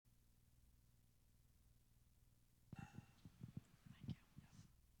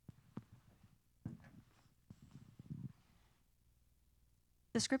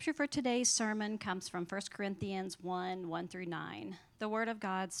The scripture for today's sermon comes from 1 Corinthians 1 through 9. The word of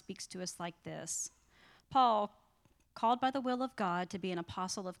God speaks to us like this. Paul, called by the will of God to be an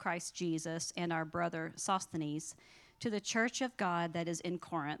apostle of Christ Jesus, and our brother Sosthenes, to the church of God that is in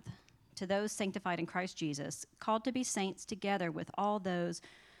Corinth, to those sanctified in Christ Jesus, called to be saints together with all those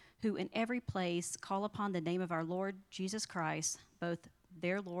who in every place call upon the name of our Lord Jesus Christ, both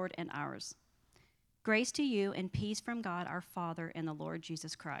their Lord and ours. Grace to you and peace from God our Father and the Lord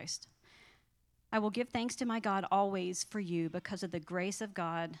Jesus Christ. I will give thanks to my God always for you because of the grace of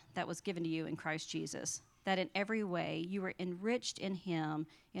God that was given to you in Christ Jesus, that in every way you were enriched in him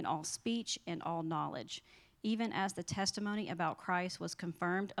in all speech and all knowledge, even as the testimony about Christ was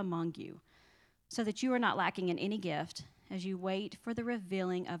confirmed among you, so that you are not lacking in any gift as you wait for the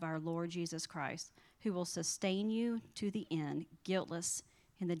revealing of our Lord Jesus Christ, who will sustain you to the end, guiltless,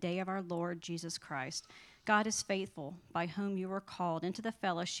 in the day of our Lord Jesus Christ. God is faithful, by whom you were called into the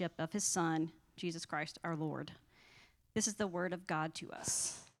fellowship of his Son, Jesus Christ our Lord. This is the word of God to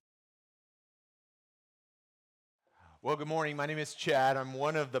us. Well, good morning. My name is Chad. I'm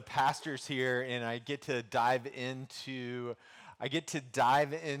one of the pastors here, and I get to dive into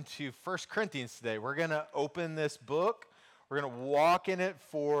 1 Corinthians today. We're going to open this book. We're going to walk in it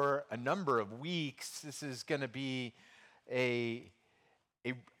for a number of weeks. This is going to be a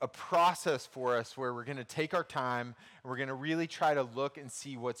process for us where we're going to take our time and we're going to really try to look and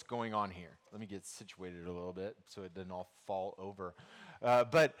see what's going on here. Let me get situated a little bit so it doesn't all fall over.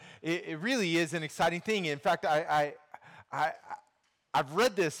 But it really is an exciting thing. In fact, I've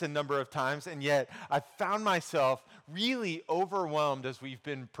read this a number of times, and yet I've found myself really overwhelmed as we've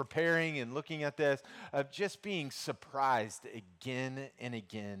been preparing and looking at this, of just being surprised again and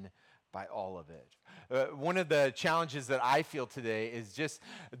again by all of it. One of the challenges that I feel today is just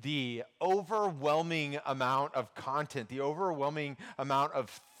the overwhelming amount of content, the overwhelming amount of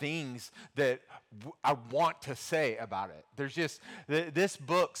things that I want to say about it. There's just, this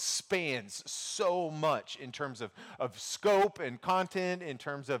book spans so much in terms of scope and content, in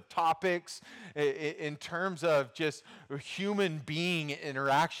terms of topics, in terms of just human being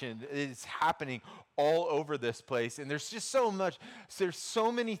interaction. It's happening all over this place, and there's just so much. There's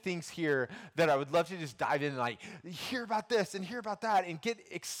so many things here that I would love to just dive in and like hear about this and hear about that and get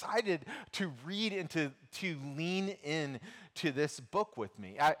excited to read and to lean in to this book with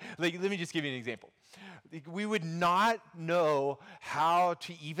me. Let me just give you an example. We would not know how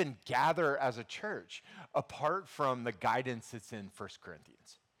to even gather as a church apart from the guidance that's in 1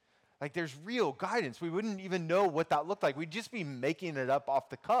 Corinthians. Like, there's real guidance. We wouldn't even know what that looked like. We'd just be making it up off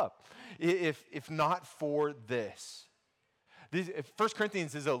the cuff if not for this. 1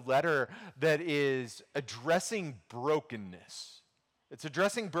 Corinthians is a letter that is addressing brokenness. It's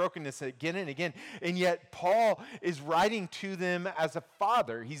addressing brokenness again and again. And yet Paul is writing to them as a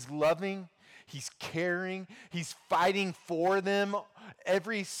father. He's loving, he's caring, he's fighting for them.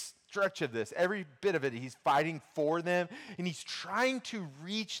 Every stretch of this, every bit of it, he's fighting for them, and he's trying to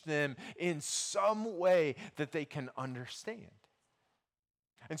reach them in some way that they can understand.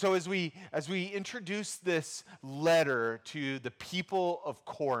 And so as we introduce this letter to the people of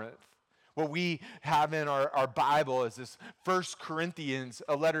Corinth, what we have in our Bible is this 1 Corinthians,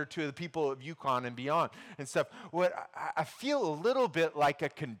 a letter to the people of Yukon and beyond and stuff. What I feel a little bit like a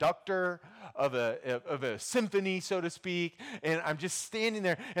conductor of a symphony, so to speak, and I'm just standing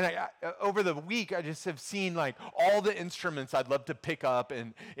there, and I over the week I just have seen like all the instruments I'd love to pick up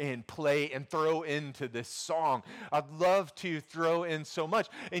and play and throw into this song. I'd love to throw in so much,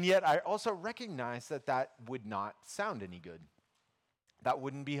 and yet I also recognize that would not sound any good. That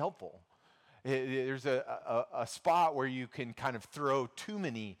wouldn't be helpful. There's a spot where you can kind of throw too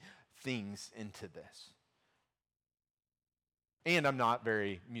many things into this. And I'm not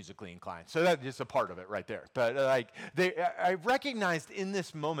very musically inclined, so that's just a part of it right there. But I recognized in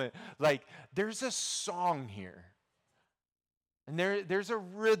this moment, like, there's a song here. And there's a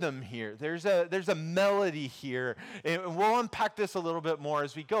rhythm here. There's a melody here. And we'll unpack this a little bit more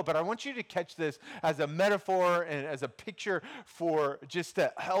as we go. But I want you to catch this as a metaphor and as a picture for just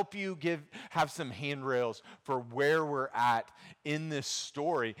to help you have some handrails for where we're at in this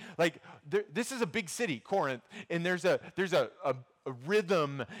story. Like, this is a big city, Corinth, and there's a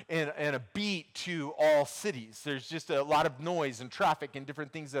rhythm and a beat to all cities. There's just a lot of noise and traffic and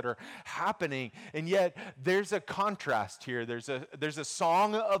different things that are happening, and yet there's a contrast here. There's a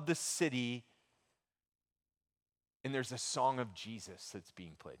song of the city, and there's a song of Jesus that's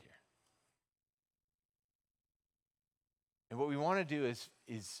being played here. And what we want to do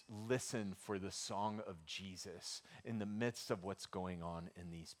is listen for the song of Jesus in the midst of what's going on in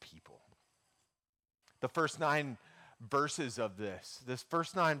these people. The first 9 verses of this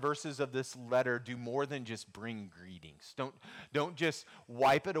first 9 verses of this letter do more than just bring greetings. Don't just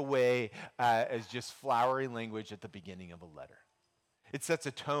wipe it away as just flowery language at the beginning of a letter. It sets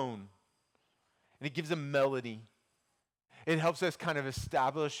a tone, and it gives a melody. It helps us kind of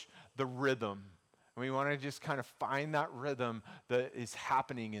establish the rhythm. And we want to just kind of find that rhythm that is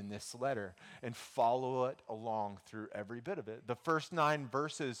happening in this letter and follow it along through every bit of it. The first 9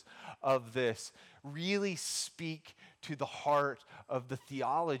 verses of this really speak to the heart of the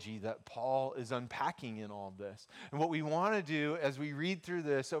theology that Paul is unpacking in all of this. And what we want to do as we read through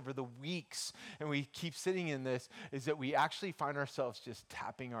this over the weeks and we keep sitting in this is that we actually find ourselves just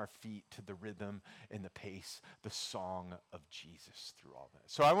tapping our feet to the rhythm and the pace, the song of Jesus through all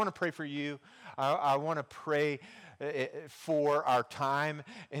this. So I want to pray for you. I want to pray for our time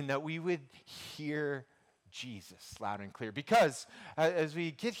and that we would hear Jesus loud and clear, because as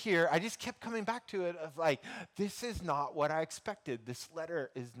we get here, I just kept coming back to it of like, this is not what I expected. This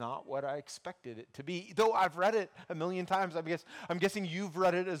letter is not what I expected it to be. Though I've read it a million times, I'm guessing you've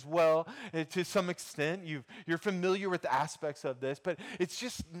read it as well to some extent. You're familiar with the aspects of this, but it's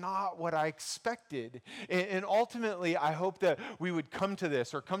just not what I expected. And ultimately, I hope that we would come to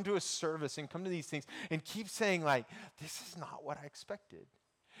this or come to a service and come to these things and keep saying like, this is not what I expected.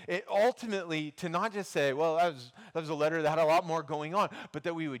 It ultimately, to not just say, well, that was a letter that had a lot more going on, but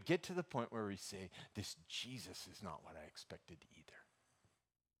that we would get to the point where we say, this Jesus is not what I expected either.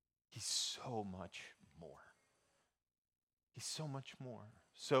 He's so much more. He's so much more.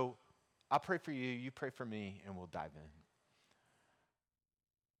 So I'll pray for you, you pray for me, and we'll dive in.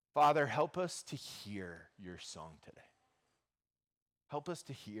 Father, help us to hear your song today. Help us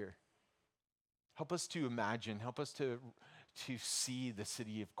to hear. Help us to imagine. Help us to see the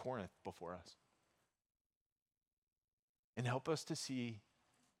city of Corinth before us. And help us to see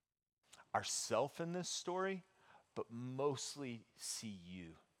ourselves in this story, but mostly see you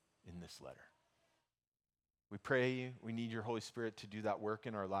in this letter. We pray we need your Holy Spirit to do that work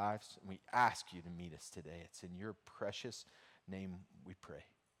in our lives, and we ask you to meet us today. It's in your precious name we pray.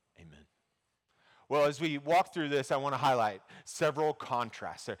 Amen. Well, as we walk through this, I want to highlight several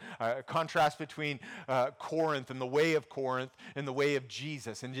contrasts. A contrast between Corinth and the way of Corinth and the way of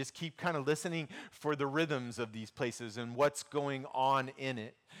Jesus, and just keep kind of listening for the rhythms of these places and what's going on in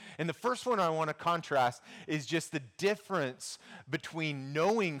it. And the first one I want to contrast is just the difference between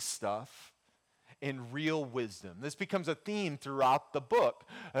knowing stuff and real wisdom. This becomes a theme throughout the book.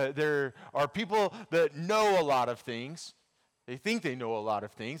 There are people that know a lot of things. They think they know a lot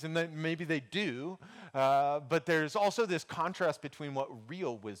of things, and then maybe they do, but there's also this contrast between what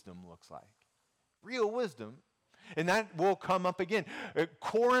real wisdom looks like. Real wisdom, and that will come up again.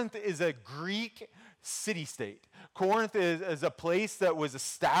 Corinth is a Greek city-state. Corinth is a place that was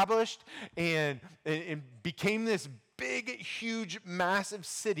established and became this big, huge, massive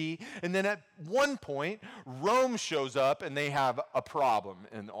city, and then at one point, Rome shows up and they have a problem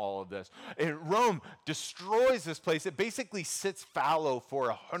in all of this. And Rome destroys this place. It basically sits fallow for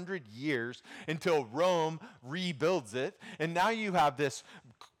 100 years until Rome rebuilds it. And now you have this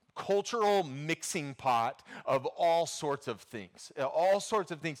cultural mixing pot of all sorts of things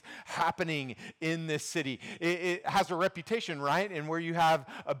happening in this city. It has a reputation, right? And where you have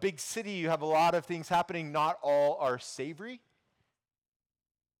a big city, you have a lot of things happening. Not all are savory.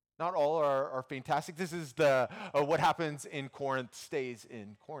 Not all are fantastic. This is the what happens in Corinth stays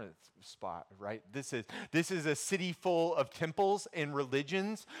in Corinth spot, right? This is a city full of temples and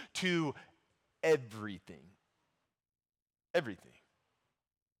religions to everything. Everything.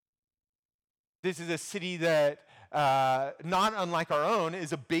 This is a city that, not unlike our own,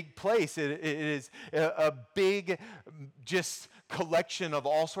 is a big place. It is a big, just collection of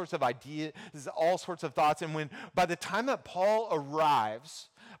all sorts of ideas, all sorts of thoughts. And by the time that Paul arrives,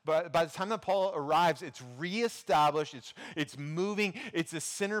 it's reestablished, it's moving, it's a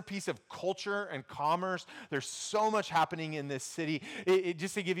centerpiece of culture and commerce. There's so much happening in this city.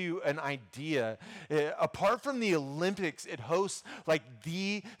 Just to give you an idea, apart from the Olympics, it hosts like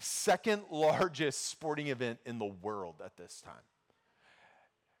the second largest sporting event in the world at this time.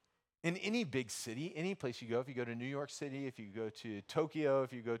 In any big city, any place you go, if you go to New York City, if you go to Tokyo,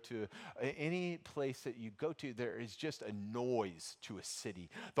 if you go to any place that you go to, there is just a noise to a city.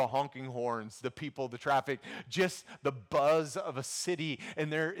 The honking horns, the people, the traffic, just the buzz of a city.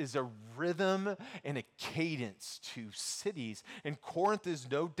 And there is a rhythm and a cadence to cities. And Corinth is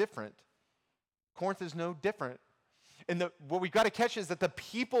no different. Corinth is no different. And what we've got to catch is that the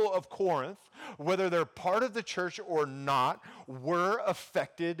people of Corinth, whether they're part of the church or not, were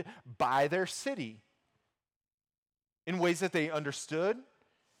affected by their city in ways that they understood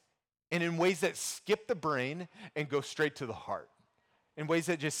and in ways that skip the brain and go straight to the heart, in ways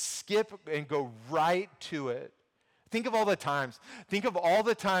that just skip and go right to it. Think of all the times. Think of all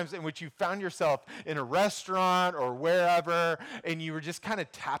the times in which you found yourself in a restaurant or wherever, and you were just kind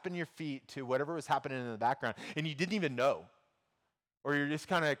of tapping your feet to whatever was happening in the background, and you didn't even know. Or you're just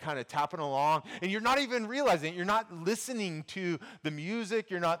kind of tapping along, and you're not even realizing it. You're not listening to the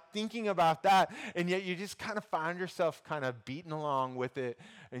music. You're not thinking about that, and yet you just kind of find yourself kind of beating along with it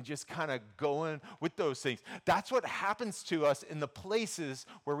and just kind of going with those things. That's what happens to us in the places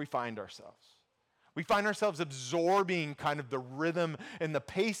where we find ourselves. We find ourselves absorbing kind of the rhythm and the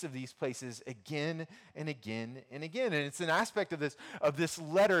pace of these places again and again and again. And it's an aspect of this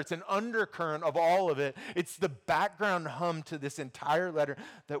letter. It's an undercurrent of all of it. It's the background hum to this entire letter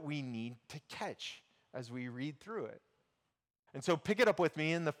that we need to catch as we read through it. And so pick it up with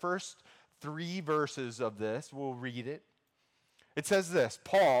me in the first 3 verses of this. We'll read it. It says this: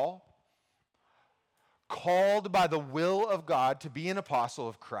 Paul, called by the will of God to be an apostle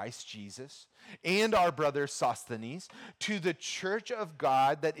of Christ Jesus, and our brother Sosthenes, to the church of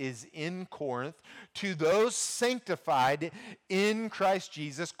God that is in Corinth, to those sanctified in Christ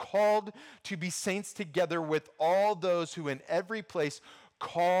Jesus, called to be saints, together with all those who in every place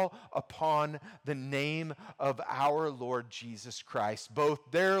call upon the name of our Lord Jesus Christ, both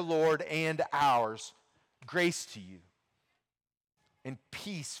their Lord and ours. Grace to you and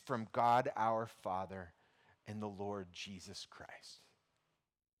peace from God our Father and the Lord Jesus Christ.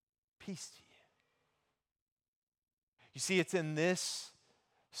 Peace to you. You see, it's in this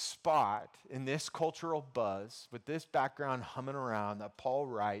spot, in this cultural buzz, with this background humming around, that Paul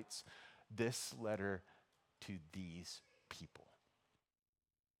writes this letter to these people.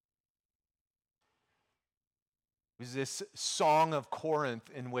 It was this song of Corinth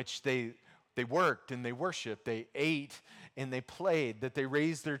in which they worked and they worshiped, they ate and they played, that they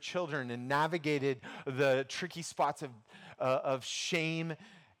raised their children and navigated the tricky spots of shame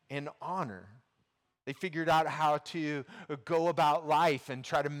and honor. They figured out how to go about life and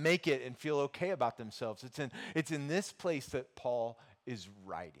try to make it and feel okay about themselves. It's in this place that Paul is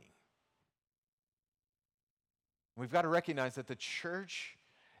writing. We've got to recognize that the church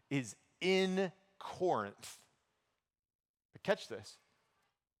is in Corinth. But catch this.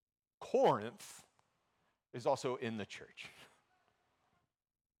 Corinth is also in the church.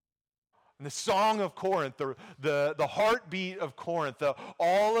 And the song of Corinth, the heartbeat of Corinth,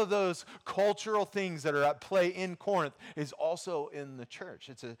 all of those cultural things that are at play in Corinth is also in the church.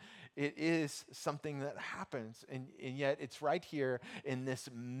 It is something that happens, and yet it's right here in this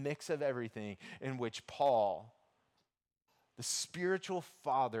mix of everything in which Paul, the spiritual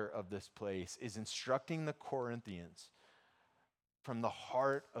father of this place, is instructing the Corinthians from the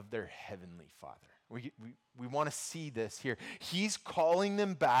heart of their heavenly Father. We want to see this here. He's calling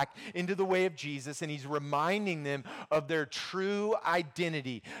them back into the way of Jesus, and he's reminding them of their true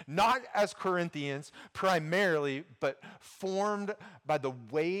identity, not as Corinthians primarily, but formed by the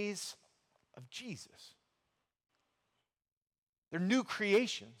ways of Jesus. They're new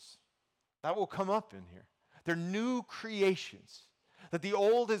creations. That will come up in here. They're new creations. That the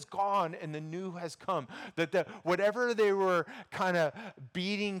old is gone and the new has come. That whatever they were kind of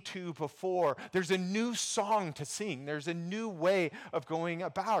beating to before, there's a new song to sing. There's a new way of going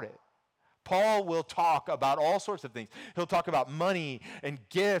about it. Paul will talk about all sorts of things. He'll talk about money and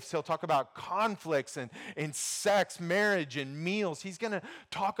gifts. He'll talk about conflicts and sex, marriage, and meals. He's going to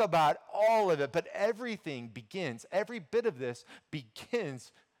talk about all of it. But everything begins, every bit of this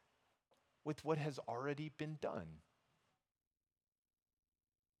begins with what has already been done.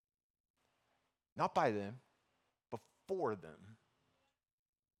 Not by them, but for them.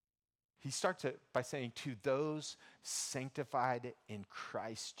 He starts it by saying, to those sanctified in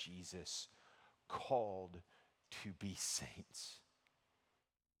Christ Jesus, called to be saints.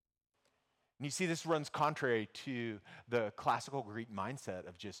 And you see, this runs contrary to the classical Greek mindset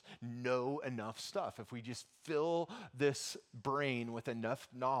of just know enough stuff. If we just fill this brain with enough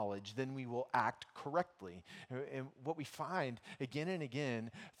knowledge, then we will act correctly. And what we find again and again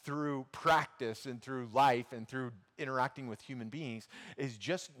through practice and through life and through interacting with human beings is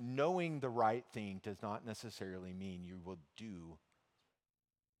just knowing the right thing does not necessarily mean you will do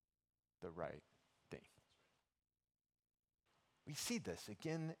the right thing. We see this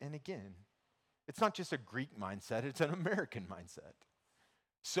again and again. It's not just a Greek mindset, it's an American mindset.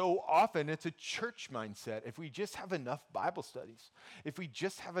 So often it's a church mindset. If we just have enough Bible studies, if we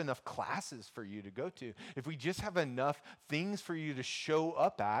just have enough classes for you to go to, if we just have enough things for you to show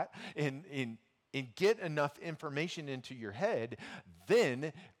up at and get enough information into your head,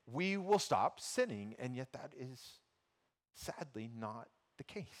 then we will stop sinning. And yet that is sadly not the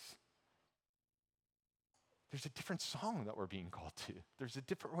case. there's a different song that we're being called to. There's a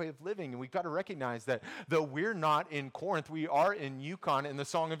different way of living, and we've got to recognize that though we're not in Corinth, we are in Yukon, and the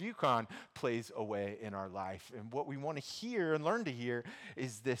song of Yukon plays away in our life. And what we want to hear and learn to hear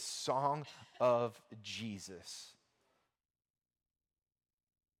is this song of Jesus.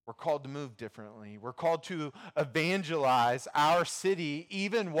 We're called to move differently. We're called to evangelize our city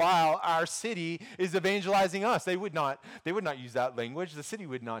even while our city is evangelizing us. They would not use that language. The city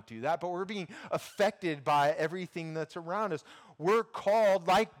would not do that, but we're being affected by everything that's around us. We're called,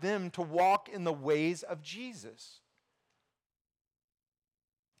 like them, to walk in the ways of Jesus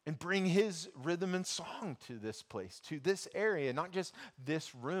and bring his rhythm and song to this place, to this area, not just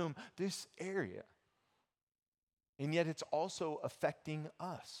this room, this area. And yet it's also affecting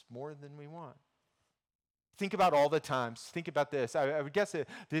us more than we want. Think about all the times. Think about this. I would guess that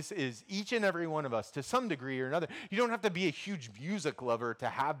this is each and every one of us to some degree or another. You don't have to be a huge music lover to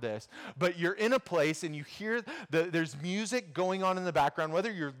have this, but you're in a place and you hear there's music going on in the background,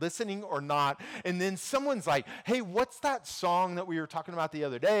 whether you're listening or not, and then someone's like, hey, what's that song that we were talking about the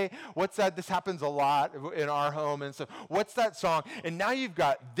other day? What's that? This happens a lot in our home, and so what's that song? And now you've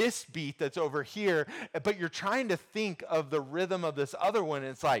got this beat that's over here, but you're trying to think of the rhythm of this other one,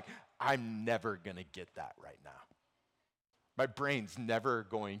 and it's like, I'm never going to get that right now. My brain's never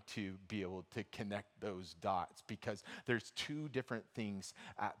going to be able to connect those dots because there's two different things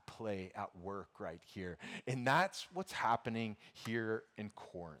at play, at work right here. And that's what's happening here in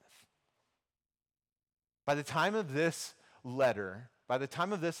Corinth. By the time of this letter,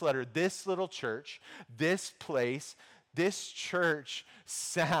 this little church, this place, this church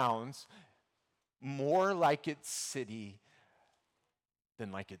sounds more like its city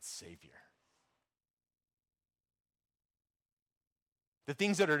than like its Savior. The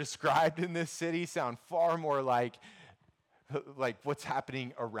things that are described in this city sound far more like what's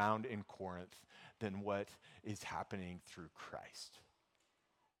happening around in Corinth than what is happening through Christ.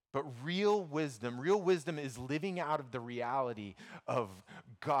 But real wisdom is living out of the reality of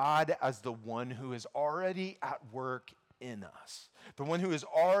God as the one who is already at work in us. The one who is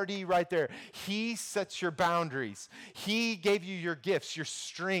already right there. He sets your boundaries. He gave you your gifts, your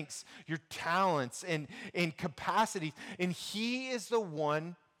strengths, your talents, and capacities. And he is the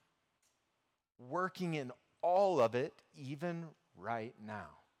one working in all of it, even right now.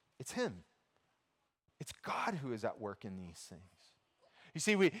 It's him. It's God who is at work in these things. You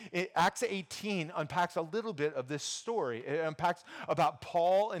see, Acts 18 unpacks a little bit of this story. It unpacks about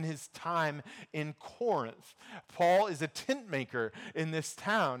Paul and his time in Corinth. Paul is a tent maker in this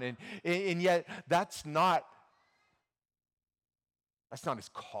town, and yet that's not his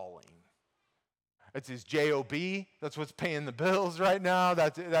calling. It's his job. That's what's paying the bills right now.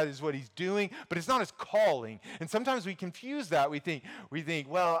 That is what he's doing. But it's not his calling. And sometimes we confuse that. We think,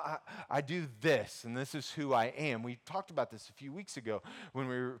 well, I do this, and this is who I am. We talked about this a few weeks ago when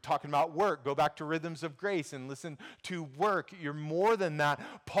we were talking about work. Go back to Rhythms of Grace and listen to work. You're more than that.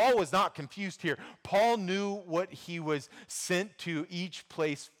 Paul was not confused here. Paul knew what he was sent to each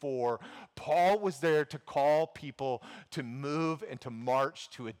place for. Paul was there to call people to move and to march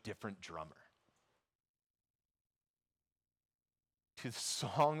to a different drummer. To the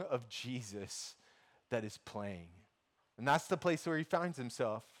song of Jesus that is playing. And that's the place where he finds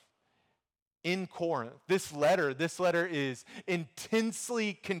himself, in Corinth. This letter is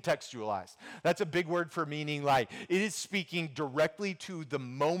intensely contextualized. That's a big word for meaning like it is speaking directly to the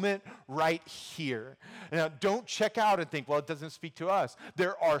moment right here. Now, don't check out and think, well, it doesn't speak to us.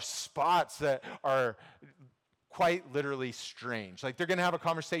 There are spots that are quite literally strange. Like they're going to have a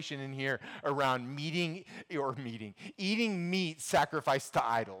conversation in here around eating meat sacrificed to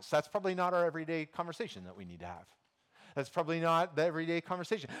idols. That's probably not our everyday conversation that we need to have. That's probably not the everyday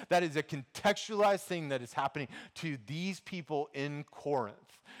conversation. That is a contextualized thing that is happening to these people in Corinth.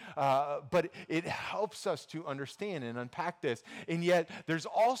 But it helps us to understand and unpack this. And yet there's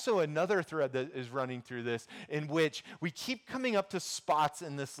also another thread that is running through this in which we keep coming up to spots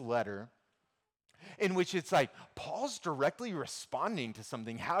in this letter in which it's like Paul's directly responding to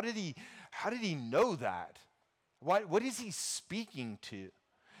something. How did he know that? What is he speaking to?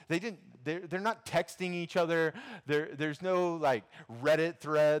 They're not texting each other. There's no like Reddit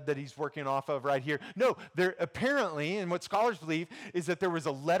thread that he's working off of right here. No, there apparently, and what scholars believe, is that there was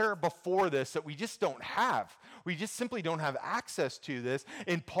a letter before this that we just don't have. We just simply don't have access to this.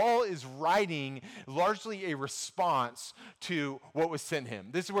 And Paul is writing largely a response to what was sent him.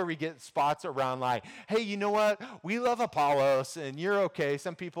 This is where we get spots around like, hey, you know what? We love Apollos and you're okay.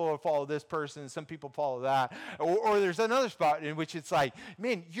 Some people follow this person, some people follow that. Or there's another spot in which it's like,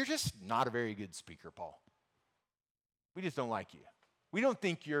 man, you're just not a very good speaker, Paul. We just don't like you. We don't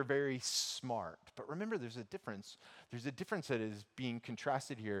think you're very smart. But remember, there's a difference. There's a difference that is being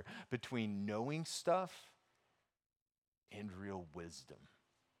contrasted here between knowing stuff and real wisdom.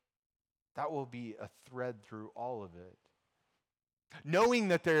 That will be a thread through all of it. Knowing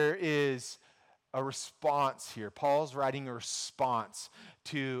that there is a response here. Paul's writing a response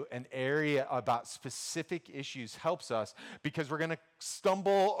to an area about specific issues helps us because we're going to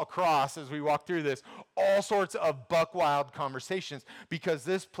stumble across, as we walk through this, all sorts of buck wild conversations because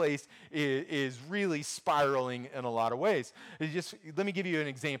this place is really spiraling in a lot of ways. Let me give you an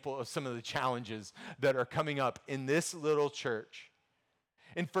example of some of the challenges that are coming up in this little church.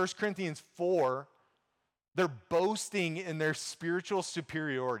 In 1 Corinthians 4, they're boasting in their spiritual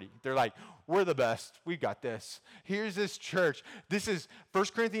superiority. They're like, we're the best. We got this. Here's this church. This is 1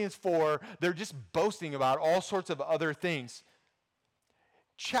 Corinthians 4. They're just boasting about all sorts of other things.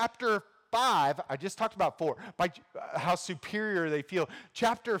 Chapter 5, I just talked about 4, by how superior they feel.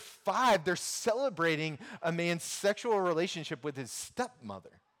 Chapter 5, they're celebrating a man's sexual relationship with his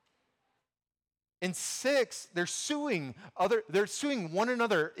stepmother. In 6, they're suing one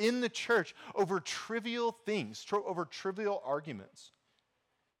another in the church over trivial things, over trivial arguments.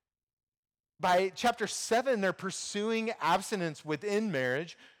 By chapter 7, they're pursuing abstinence within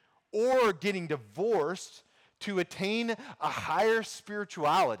marriage or getting divorced to attain a higher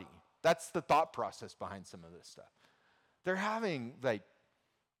spirituality. That's the thought process behind some of this stuff. They're having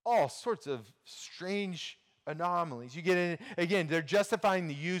all sorts of strange anomalies. You get in, again, they're justifying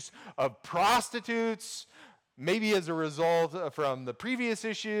the use of prostitutes, maybe as a result from the previous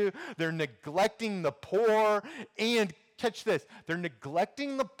issue. They're neglecting the poor, and catch this, they're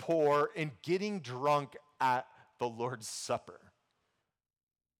neglecting the poor and getting drunk at the Lord's Supper.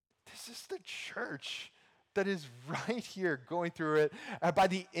 This is the church that is right here going through it. By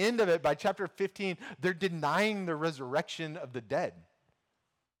the end of it, by chapter 15, they're denying the resurrection of the dead.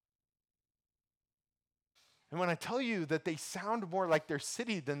 And when I tell you that they sound more like their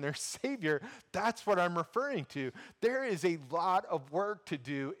city than their Savior, that's what I'm referring to. There is a lot of work to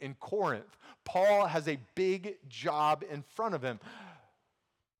do in Corinth. Paul has a big job in front of him.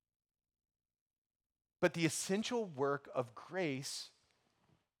 But the essential work of grace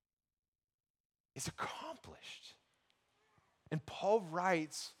is accomplished. And Paul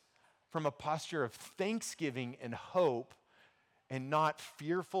writes from a posture of thanksgiving and hope and not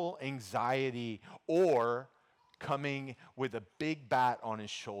fearful anxiety or coming with a big bat on his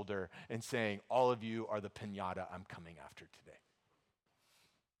shoulder and saying, all of you are the piñata I'm coming after today.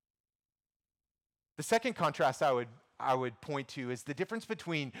 The second contrast I would point to is the difference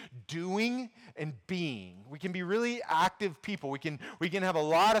between doing and being. We can be really active people. We can have a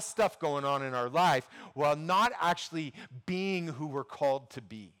lot of stuff going on in our life while not actually being who we're called to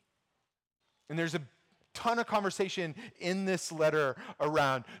be. And there's a ton of conversation in this letter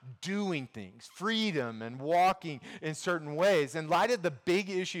around doing things, freedom, and walking in certain ways. In light of the big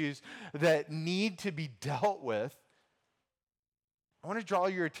issues that need to be dealt with, I want to draw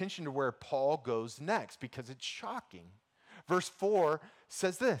your attention to where Paul goes next because it's shocking. Verse 4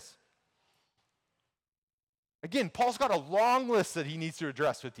 says this. Again, Paul's got a long list that he needs to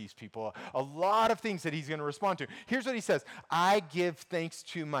address with these people, a lot of things that he's going to respond to. Here's what he says: I give thanks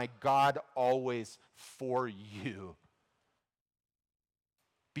to my God always for you,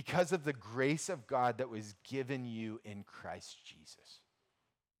 because of the grace of God that was given you in Christ Jesus.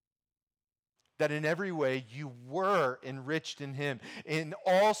 That in every way you were enriched in him, in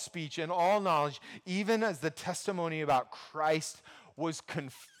all speech and all knowledge, even as the testimony about Christ was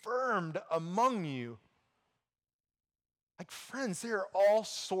confirmed among you. Like, friends, there are all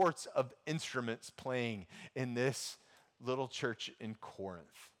sorts of instruments playing in this little church in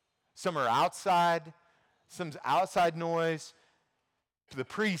Corinth. Some are outside, some's outside noise. The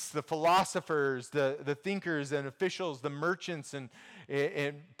priests, the philosophers, the thinkers and officials, the merchants and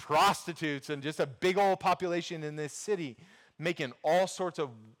prostitutes, and just a big old population in this city making all sorts of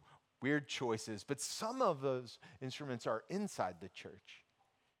weird choices. But some of those instruments are inside the church.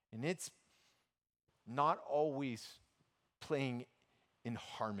 And it's not always playing in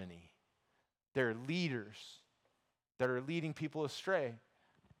harmony. There are leaders that are leading people astray.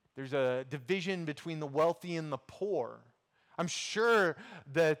 There's a division between the wealthy and the poor. I'm sure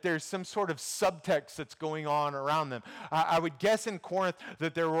that there's some sort of subtext that's going on around them. I would guess in Corinth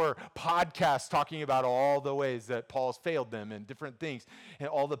that there were podcasts talking about all the ways that Paul's failed them and different things and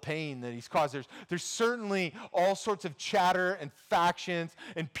all the pain that he's caused. There's certainly all sorts of chatter and factions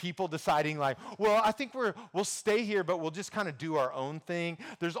and people deciding like, well, I think we'll stay here, but we'll just kind of do our own thing.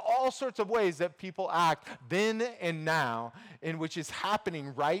 There's all sorts of ways that people act then and now, in which is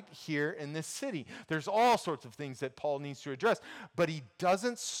happening right here in this city. There's all sorts of things that Paul needs to address. address. But he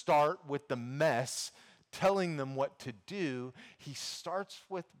doesn't start with the mess, telling them what to do. He starts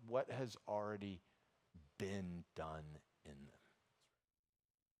with what has already been done in them.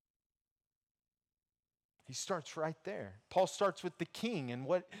 He starts right there. Paul starts with the king and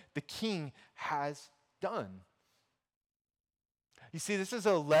what the king has done. You see, this is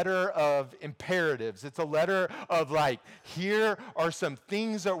a letter of imperatives. It's a letter of like, here are some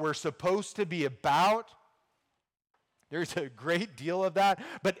things that we're supposed to be about. There's a great deal of that.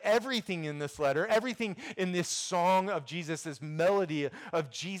 But everything in this letter, everything in this song of Jesus, this melody of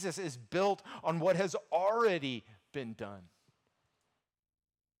Jesus is built on what has already been done.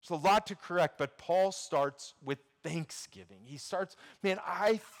 There's a lot to correct, but Paul starts with thanksgiving. He starts, man,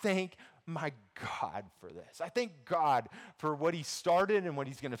 I thank my God for this. I thank God for what he started and what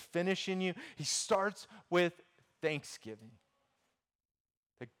he's going to finish in you. He starts with thanksgiving.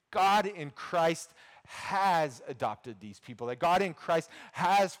 That God in Christ has adopted these people, that God in Christ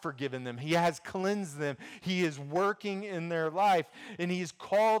has forgiven them. He has cleansed them. He is working in their life, and he's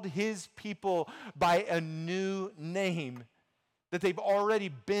called his people by a new name. That they've already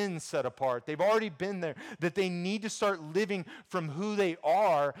been set apart. They've already been there. That they need to start living from who they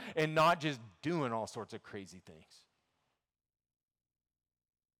are and not just doing all sorts of crazy things.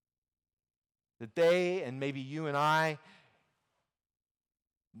 That they, and maybe you and I,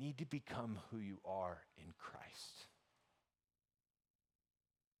 need to become who you are in Christ.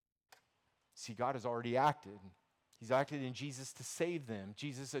 See, God has already acted. He's acted in Jesus to save them.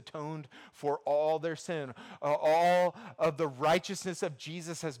 Jesus atoned for all their sin. All of the righteousness of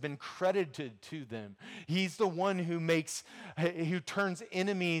Jesus has been credited to them. He's the one who turns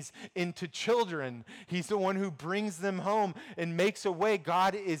enemies into children. He's the one who brings them home and makes a way.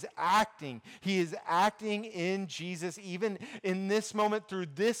 God is acting. He is acting in Jesus, even in this moment, through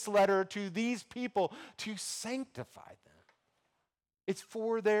this letter to these people, to sanctify them. It's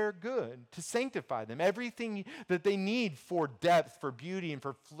for their good, to sanctify them. Everything that they need for depth, for beauty, and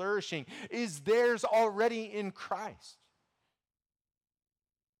for flourishing is theirs already in Christ.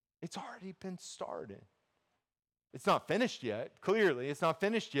 It's already been started. It's not finished yet, clearly. It's not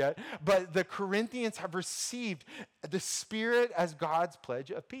finished yet. But the Corinthians have received the Spirit as God's pledge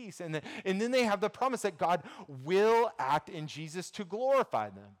of peace. And then they have the promise that God will act in Jesus to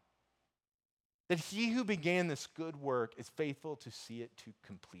glorify them. That he who began this good work is faithful to see it to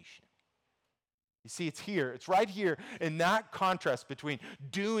completion. You see, it's here. It's right here in that contrast between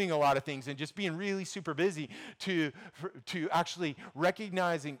doing a lot of things and just being really super busy to actually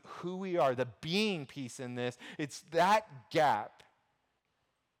recognizing who we are, the being piece in this. It's that gap.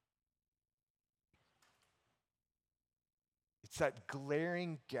 It's that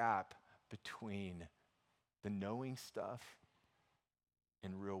glaring gap between the knowing stuff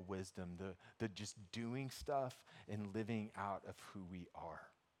and real wisdom, the just doing stuff and living out of who we are.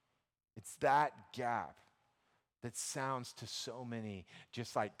 It's that gap that sounds to so many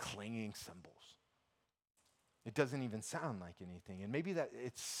just like clanging cymbals. It doesn't even sound like anything. And maybe that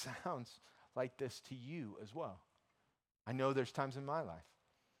it sounds like this to you as well. I know there's times in my life.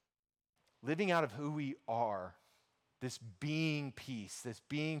 Living out of who we are, this being peace,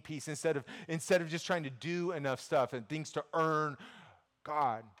 instead of just trying to do enough stuff and things to earn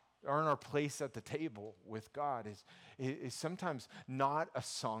God, earn our place at the table with God is sometimes not a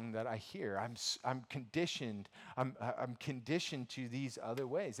song that I hear. I'm conditioned. I'm conditioned to these other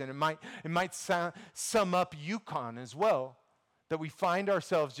ways, and it might sum up Yukon as well. That we find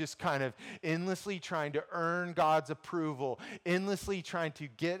ourselves just kind of endlessly trying to earn God's approval, endlessly trying to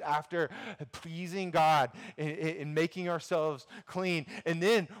get after pleasing God and making ourselves clean. And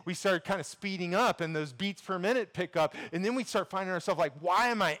then we start kind of speeding up and those beats per minute pick up. And then we start finding ourselves like, why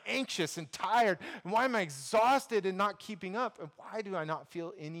am I anxious and tired? And why am I exhausted and not keeping up? And why do I not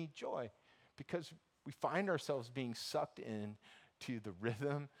feel any joy? Because we find ourselves being sucked in to the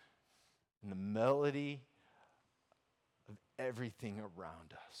rhythm and the melody of everything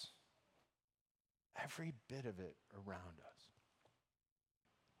around us. Every bit of it around us.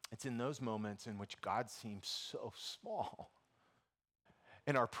 It's in those moments in which God seems so small.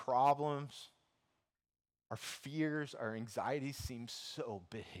 And our problems, our fears, our anxieties seem so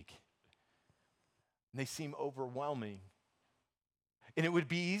big. And they seem overwhelming. And it would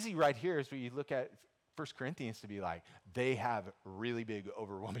be easy right here as we look at 1 Corinthians to be like, they have really big,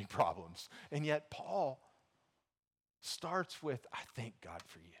 overwhelming problems. And yet Paul starts with, I thank God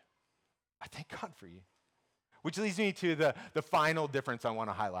for you. I thank God for you. Which leads me to the final difference I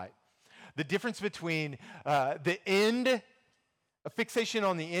want to highlight. The difference between the end A fixation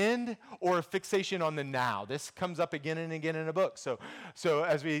on the end or a fixation on the now. This comes up again and again in a book. So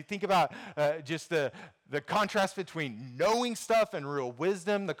as we think about just the contrast between knowing stuff and real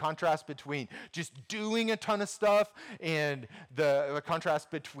wisdom, the contrast between just doing a ton of stuff, and the contrast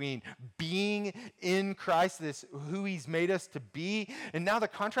between being in Christ, this who he's made us to be, and now the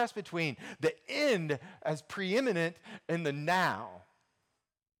contrast between the end as preeminent and the now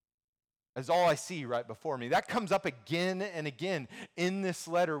as all I see right before me. That comes up again and again in this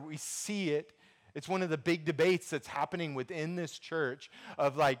letter. We see it. It's one of the big debates that's happening within this church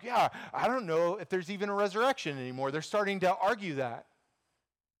of like, yeah, I don't know if there's even a resurrection anymore. They're starting to argue that.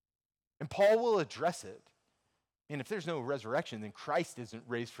 And Paul will address it. And if there's no resurrection, then Christ isn't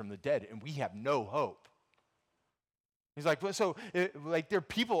raised from the dead, and we have no hope. He's like, well, so like there are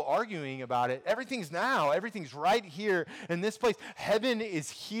people arguing about it. Everything's now. Everything's right here in this place. Heaven is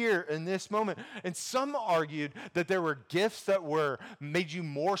here in this moment. And some argued that there were gifts that made you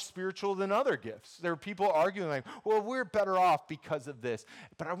more spiritual than other gifts. There were people arguing like, well, we're better off because of this.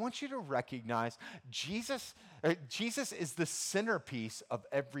 But I want you to recognize Jesus is the centerpiece of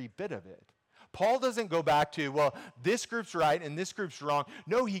every bit of it. Paul doesn't go back to, well, this group's right and this group's wrong.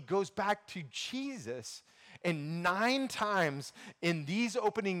 No, he goes back to Jesus. And 9 times in these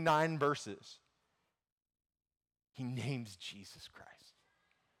opening 9 verses, he names Jesus Christ.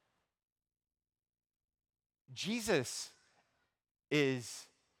 Jesus is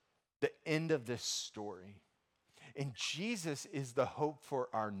the end of this story. And Jesus is the hope for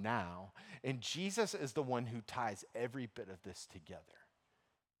our now. And Jesus is the one who ties every bit of this together.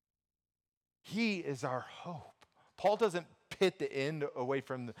 He is our hope. Paul doesn't pit the end away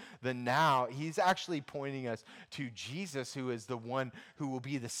from the now. He's actually pointing us to Jesus, who is the one who will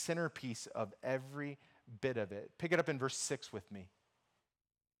be the centerpiece of every bit of it. Pick it up in verse 6 with me.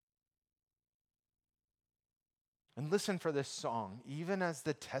 And listen for this song. Even as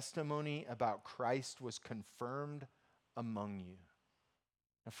the testimony about Christ was confirmed among you.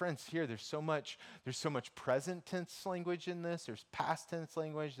 Now, friends, here there's so much present tense language in this. There's past tense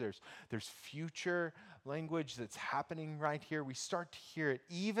language. There's future language that's happening right here. We start to hear it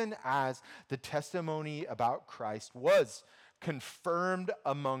even as the testimony about Christ was confirmed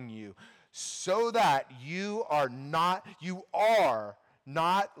among you, so that you are not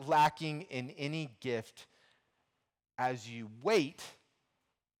lacking in any gift as you wait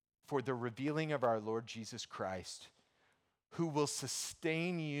for the revealing of our Lord Jesus Christ, who will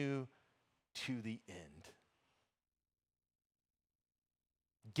sustain you to the end.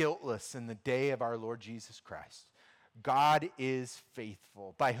 Guiltless in the day of our Lord Jesus Christ. God is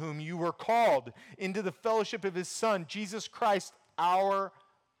faithful, by whom you were called into the fellowship of his Son, Jesus Christ, our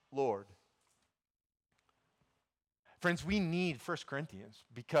Lord. Friends, we need 1 Corinthians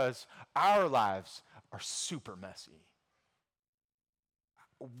because our lives are super messy.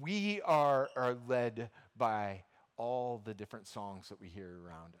 We are led by all the different songs that we hear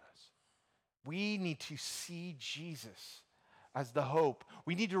around us. We need to see Jesus as the hope.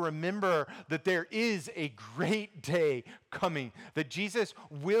 We need to remember that there is a great day coming, that Jesus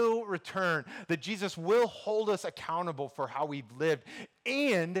will return, that Jesus will hold us accountable for how we've lived,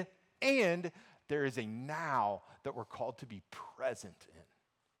 and there is a now that we're called to be present in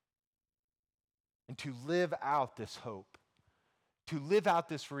and to live out this hope. To live out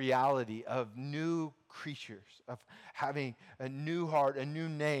this reality of new creatures, of having a new heart, a new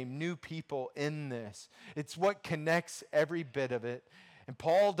name, new people in this. It's what connects every bit of it. And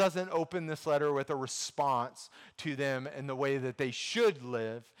Paul doesn't open this letter with a response to them in the way that they should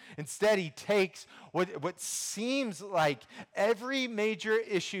live. Instead, he takes what seems like every major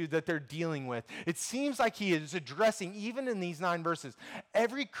issue that they're dealing with. It seems like he is addressing, even in these 9 verses,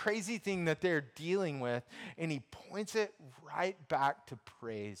 every crazy thing that they're dealing with, and he points it right back to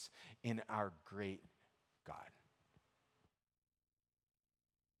praise in our great God.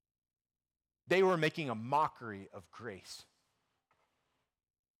 They were making a mockery of grace.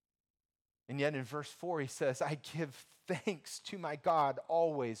 And yet in verse 4, he says, I give thanks to my God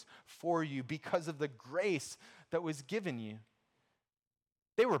always for you because of the grace that was given you.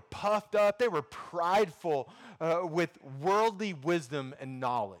 They were puffed up. They were prideful with worldly wisdom and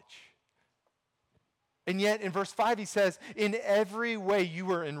knowledge. And yet in verse 5, he says, in every way you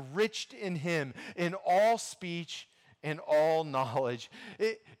were enriched in him, in all speech and all knowledge.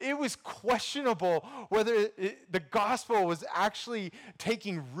 It was questionable whether the gospel was actually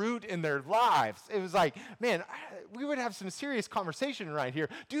taking root in their lives. It was like, man, we would have some serious conversation right here.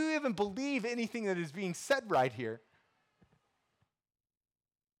 Do you even believe anything that is being said right here?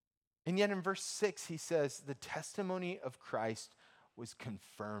 And yet in verse 6, he says, the testimony of Christ was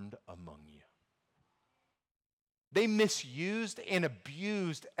confirmed among you. They misused and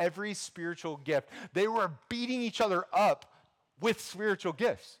abused every spiritual gift. They were beating each other up with spiritual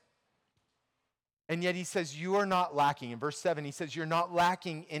gifts. And yet he says, you are not lacking. In verse 7, he says, you're not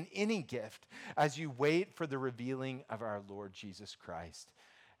lacking in any gift as you wait for the revealing of our Lord Jesus Christ.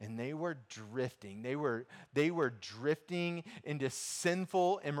 And they were drifting. They were drifting into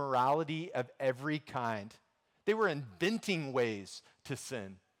sinful immorality of every kind. They were inventing ways to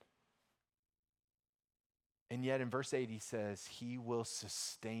sin. And yet in verse 8, he says, he will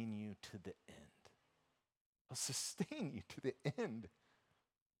sustain you to the end. He'll sustain you to the end.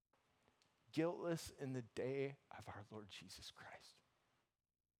 Guiltless in the day of our Lord Jesus Christ.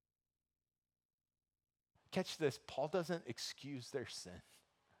 Catch this, Paul doesn't excuse their sin.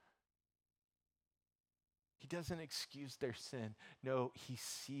 He doesn't excuse their sin. No, he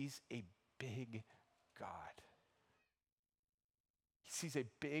sees a big God. He sees a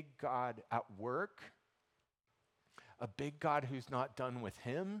big God at work, a big God who's not done with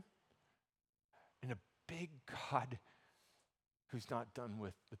him, and a big God who's not done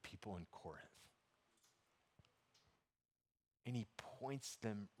with the people in Corinth. And he points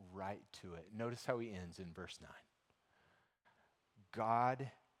them right to it. Notice how he ends in verse 9.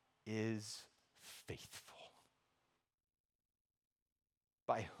 God is faithful,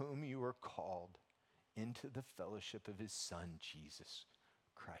 by whom you are called into the fellowship of his Son, Jesus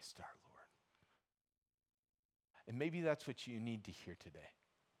Christ our Lord. And maybe that's what you need to hear today.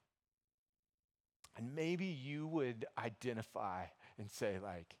 And maybe you would identify and say,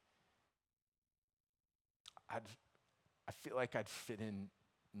 like, I feel like I'd fit in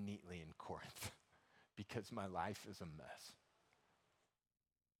neatly in Corinth because my life is a mess.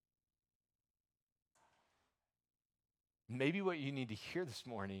 Maybe what you need to hear this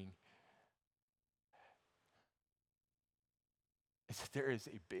morning is that there is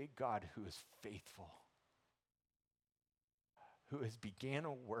a big God who is faithful, who has began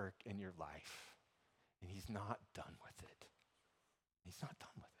a work in your life. And he's not done with it. He's not done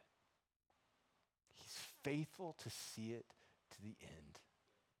with it. He's faithful to see it to the end.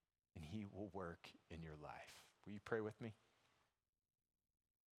 And he will work in your life. Will you pray with me?